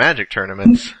that into Magic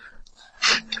tournaments.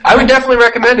 I would definitely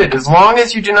recommend it, as long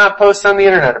as you do not post on the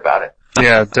internet about it.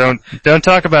 Yeah, don't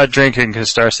talk about drinking, because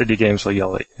Star City Games will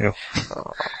yell at you.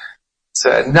 It's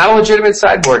not a legitimate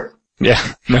sideboard. Yeah,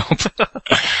 nope.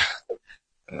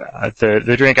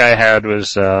 The drink I had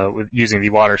was using the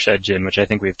Watershed gin, which I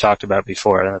think we've talked about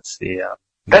before.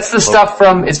 That's the stuff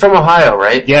it's from Ohio,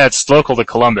 right? Yeah, it's local to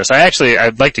Columbus.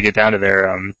 I'd like to get down to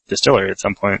their distillery at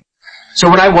some point. So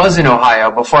when I was in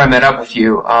Ohio, before I met up with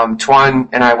you, Tuan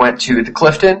and I went to the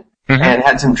Clifton and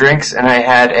had some drinks, and I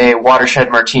had a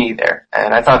Watershed martini there,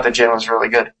 and I thought the gin was really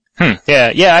good.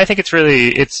 Yeah, I think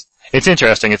it's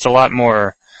interesting. It's a lot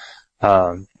more,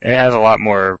 it has a lot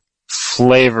more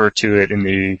flavor to it in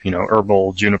the,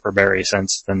 herbal juniper berry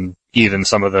sense than even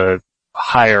some of the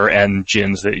higher end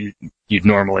gins that you'd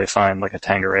normally find, like a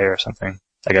Tanqueray or something.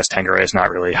 I guess Tanqueray is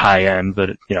not really high end,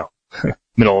 but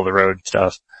middle of the road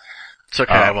stuff. It's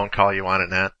okay, I won't call you on it,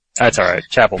 Nat. That's alright,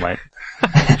 Chappell might.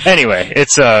 Anyway,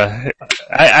 it's,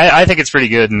 I think it's pretty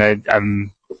good,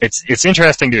 and it's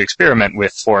interesting to experiment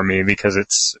with for me, because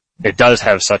it does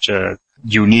have such a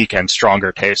unique and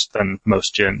stronger taste than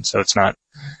most gin, so it's not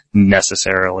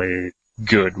necessarily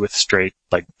good with straight,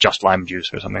 like, just lime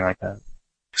juice or something like that.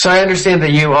 So I understand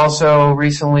that you also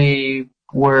recently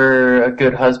were a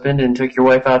good husband and took your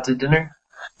wife out to dinner?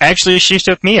 Actually, she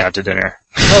took me out to dinner.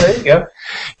 Oh, there you go.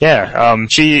 Yeah,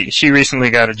 she recently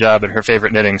got a job at her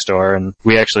favorite knitting store, and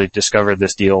we actually discovered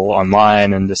this deal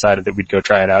online and decided that we'd go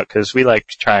try it out, because we like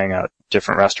trying out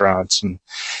different restaurants, and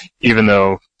even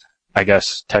though I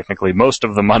guess technically most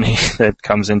of the money that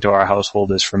comes into our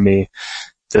household is from me,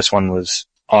 this one was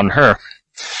on her.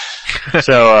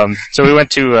 So we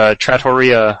went to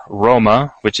Trattoria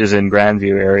Roma, which is in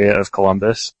Grandview area of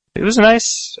Columbus. It was a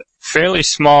nice, fairly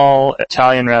small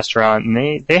Italian restaurant,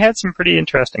 and they had some pretty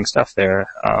interesting stuff there.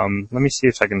 Let me see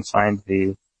if I can find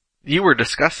You were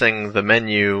discussing the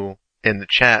menu in the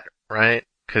chat, right?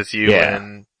 Because you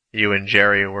and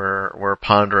Jerry were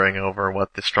pondering over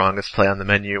what the strongest play on the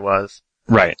menu was.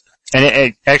 Right.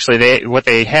 And actually, what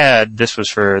they had, this was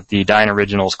for the Dine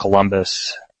Originals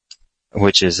Columbus,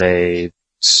 which is a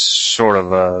sort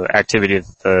of a activity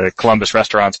that the Columbus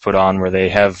restaurants put on, where they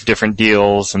have different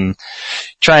deals and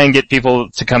try and get people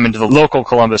to come into the local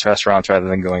Columbus restaurants rather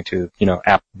than going to,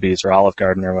 Applebee's or Olive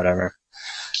Garden or whatever.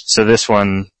 So this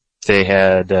one, they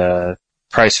had a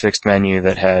price fixed menu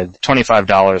that had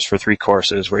 $25 for 3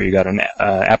 courses, where you got an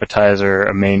appetizer,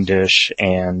 a main dish,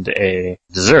 and a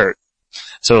dessert.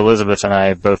 So Elizabeth and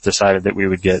I both decided that we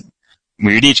would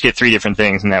each get 3 different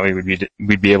things, and that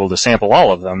we'd be able to sample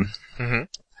all of them. Mm-hmm.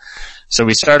 So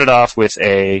we started off with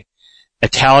a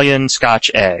Italian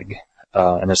Scotch egg.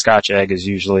 and a Scotch egg is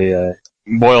usually a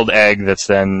boiled egg that's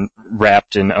then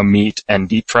wrapped in a meat and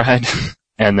deep fried.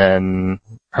 And then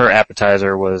her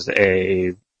appetizer was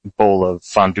a bowl of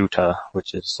fonduta,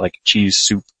 which is like cheese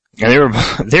soup. And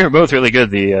they were both really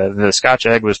good. The Scotch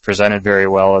egg was presented very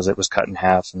well as it was cut in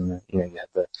half, and you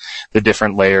had the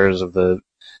different layers of the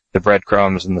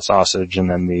breadcrumbs and the sausage,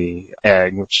 and then the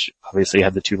egg, which obviously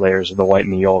had the 2 layers of the white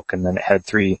and the yolk, and then it had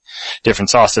 3 different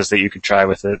sauces that you could try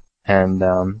with it. And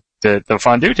the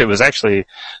fonduta was actually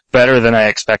better than I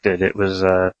expected. It was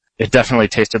it definitely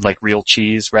tasted like real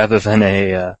cheese rather than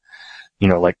a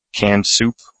like canned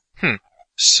soup.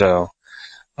 So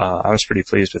I was pretty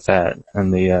pleased with that.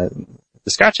 And the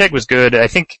Scotch egg was good. I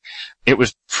think it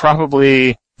was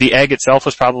probably, the egg itself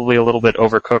was probably a little bit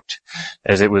overcooked,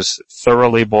 as it was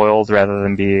thoroughly boiled rather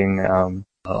than being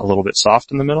a little bit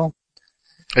soft in the middle.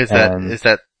 Is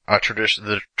that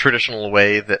the traditional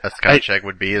way that a Scotch egg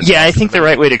would be? Yeah, I think the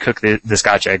right way to cook the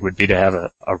Scotch egg would be to have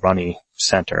a runny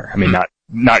center. I mean,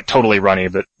 not totally runny,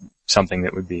 but something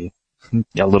that would be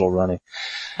a little runny.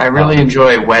 I really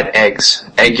enjoy wet eggs.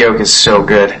 Egg yolk is so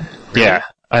good. Yeah,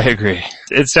 I agree.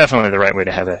 It's definitely the right way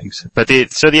to have eggs. But the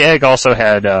egg also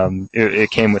had, it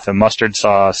came with a mustard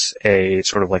sauce, a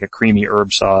sort of like a creamy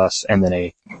herb sauce, and then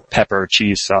a pepper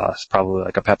cheese sauce, probably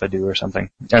like a peppadew or something.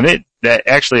 And that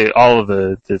actually all of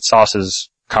the sauces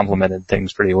complemented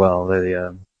things pretty well.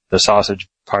 The sausage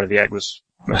part of the egg was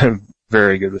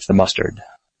very good with the mustard.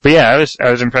 But yeah,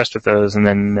 I was impressed with those. And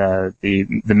then,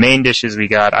 the main dishes we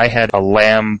got, I had a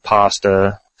lamb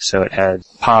pasta. So it had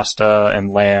pasta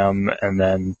and lamb, and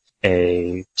then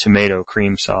a tomato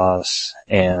cream sauce,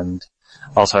 and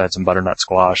also had some butternut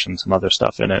squash and some other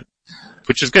stuff in it,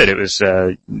 which was good. It was,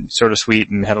 sort of sweet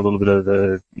and had a little bit of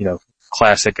the,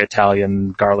 classic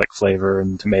Italian garlic flavor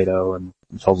and tomato, and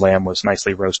the lamb was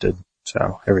nicely roasted.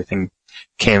 So everything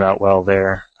came out well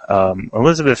there.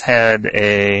 Elizabeth had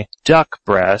a duck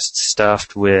breast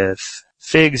stuffed with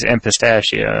figs and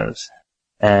pistachios,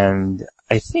 and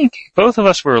I think both of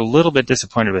us were a little bit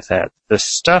disappointed with that. The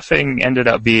stuffing ended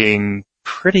up being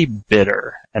pretty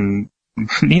bitter, and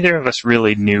neither of us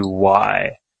really knew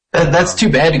why. That's too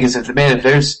bad, because if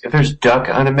there's duck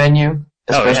on a menu,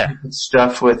 especially if it's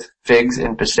stuffed with figs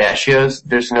and pistachios,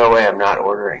 there's no way I'm not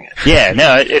ordering it. Yeah,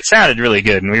 no, it sounded really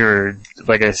good, and we were,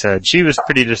 like I said, she was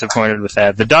pretty disappointed with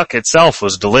that. The duck itself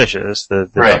was delicious. The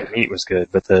duck meat was good,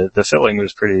 but the filling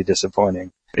was pretty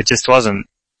disappointing. It just wasn't,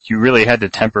 you really had to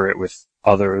temper it with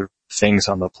other things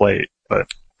on the plate, but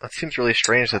that seems really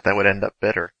strange that would end up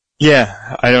bitter.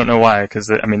 Yeah, I don't know why, because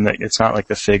it's not like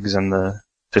the figs and the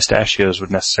pistachios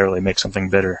would necessarily make something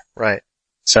bitter. Right.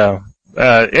 So,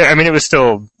 it was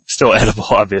still edible.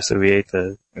 Obviously, we ate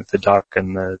the duck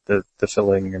and the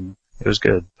filling, and it was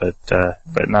good, but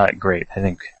not great. I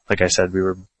think, like I said, we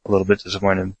were a little bit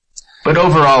disappointed. But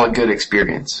overall, a good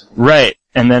experience. Right.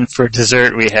 And then for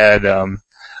dessert, we had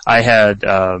I had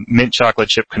mint chocolate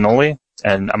chip cannoli,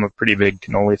 and I'm a pretty big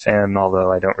cannoli fan,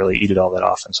 although I don't really eat it all that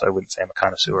often, so I wouldn't say I'm a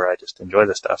connoisseur. I just enjoy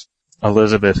the stuff.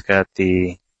 Elizabeth got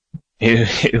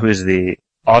it was the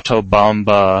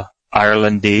Autobomba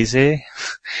Irlandese,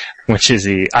 which is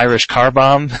the Irish car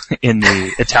bomb in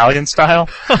the Italian style,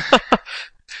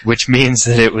 which means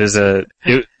that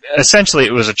essentially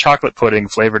it was a chocolate pudding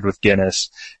flavored with Guinness,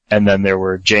 and then there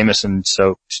were Jameson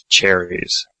soaked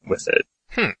cherries with it.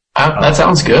 That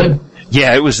sounds good.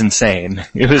 Yeah, it was insane.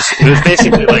 It was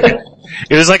basically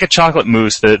like a chocolate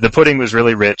mousse. The pudding was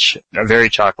really rich, very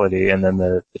chocolatey, and then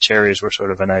the cherries were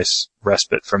sort of a nice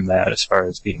respite from that as far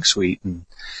as being sweet. And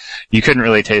you couldn't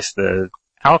really taste the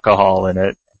alcohol in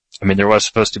it. I mean, there was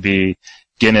supposed to be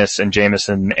Guinness and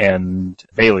Jameson and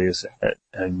Bailey's in it,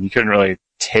 and you couldn't really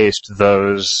taste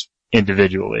those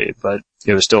individually, but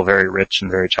it was still very rich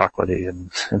and very chocolatey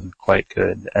and quite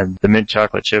good. And the mint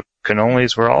chocolate chip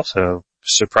cannolis were also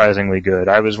surprisingly good.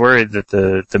 I was worried that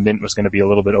the mint was going to be a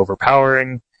little bit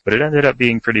overpowering, but it ended up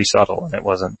being pretty subtle, and it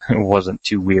wasn't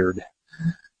too weird.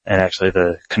 And actually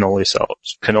the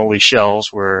cannoli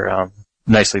shells were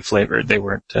nicely flavored. They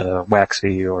weren't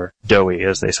waxy or doughy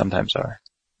as they sometimes are.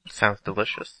 Sounds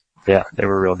delicious. Yeah, they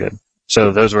were real good.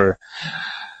 So those were,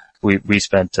 we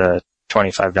spent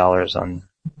 $25 on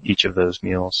each of those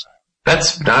meals.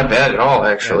 That's not bad at all,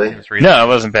 actually. No, it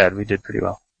wasn't bad. We did pretty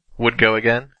well. Would go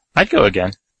again? I'd go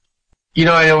again. I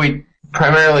know we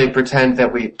primarily pretend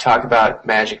that we talk about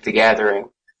Magic the Gathering,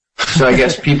 so I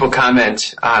guess people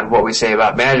comment on what we say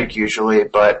about Magic usually,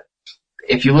 but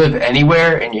if you live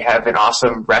anywhere and you have an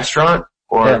awesome restaurant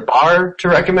or bar to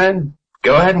recommend,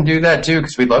 go ahead and do that too,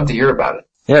 because we'd love to hear about it.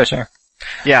 Yeah, sure.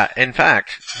 Yeah, in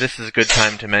fact, this is a good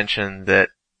time to mention that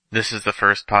this is the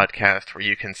first podcast where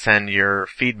you can send your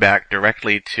feedback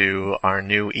directly to our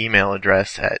new email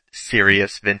address at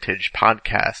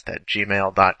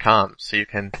seriousvintagepodcast@gmail.com. So you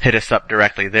can hit us up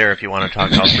directly there if you want to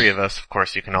talk to all three of us. Of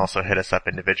course, you can also hit us up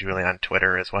individually on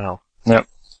Twitter as well. Yep.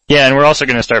 Yeah, and we're also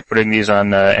going to start putting these on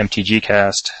MTG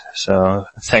Cast. So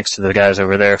thanks to the guys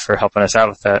over there for helping us out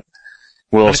with that.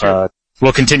 We'll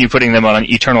continue putting them on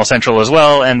Eternal Central as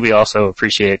well, and we also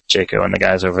appreciate Jaco and the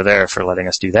guys over there for letting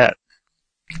us do that.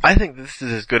 I think this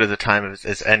is as good as a time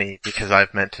as any, because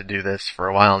I've meant to do this for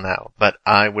a while now. But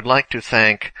I would like to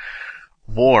thank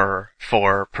War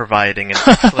for providing an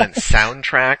excellent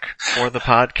soundtrack for the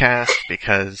podcast,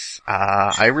 because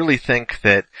I really think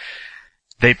that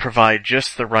they provide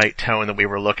just the right tone that we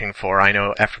were looking for. I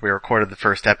know after we recorded the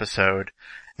first episode,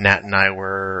 Nat and I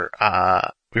were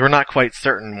not quite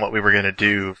certain what we were going to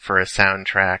do for a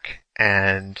soundtrack,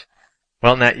 and,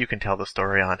 well, Nat, you can tell the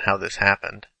story on how this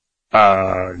happened.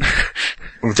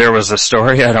 There was a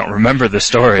story? I don't remember the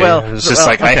story. Well, it was just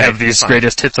okay, I have these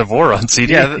greatest hits of War on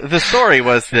CD. Yeah, the story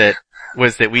was that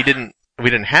we didn't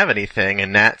have anything,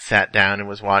 and Nat sat down and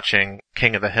was watching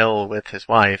King of the Hill with his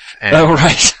wife, and oh,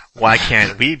 right. Why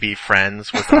Can't We Be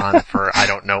Friends was on for I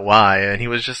don't know why, and he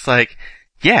was just like,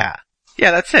 yeah,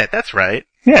 that's it, that's right.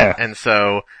 Yeah. And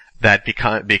so that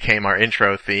became our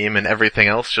intro theme, and everything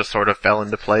else just sort of fell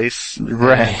into place.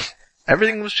 Right.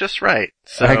 Everything was just right.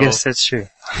 So I guess that's true.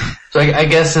 So I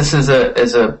guess this is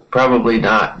a probably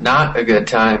not a good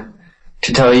time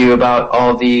to tell you about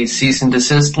all the cease and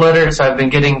desist letters I've been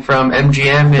getting from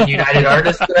MGM and United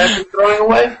Artists that I've been throwing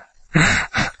away.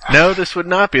 No, this would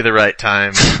not be the right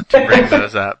time to bring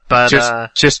those up. But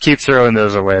just keep throwing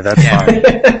those away. That's fine.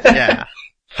 Yeah.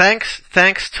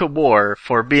 Thanks to War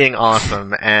for being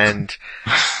awesome and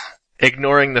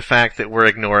ignoring the fact that we're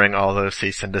ignoring all those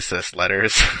cease and desist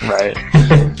letters. Right.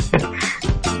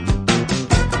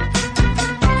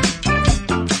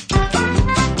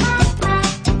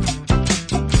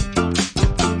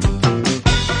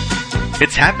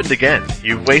 It's happened again.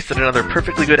 You've wasted another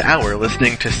perfectly good hour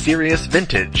listening to Serious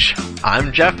Vintage.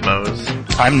 I'm Jeff Mose.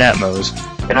 I'm Nat Mose.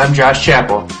 And I'm Josh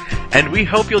Chappell. And we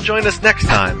hope you'll join us next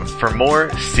time for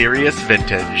more Serious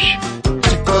Vintage.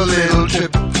 Take a little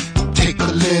trip, take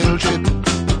a little trip,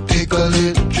 take a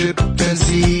little trip and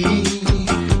see.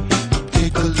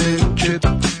 Take a little trip,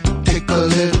 take a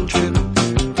little trip,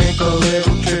 take a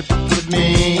little trip with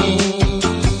me.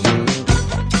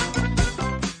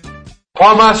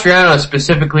 Paul Mastriano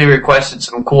specifically requested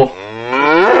some cool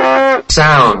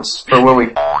sounds for when we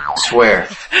swear.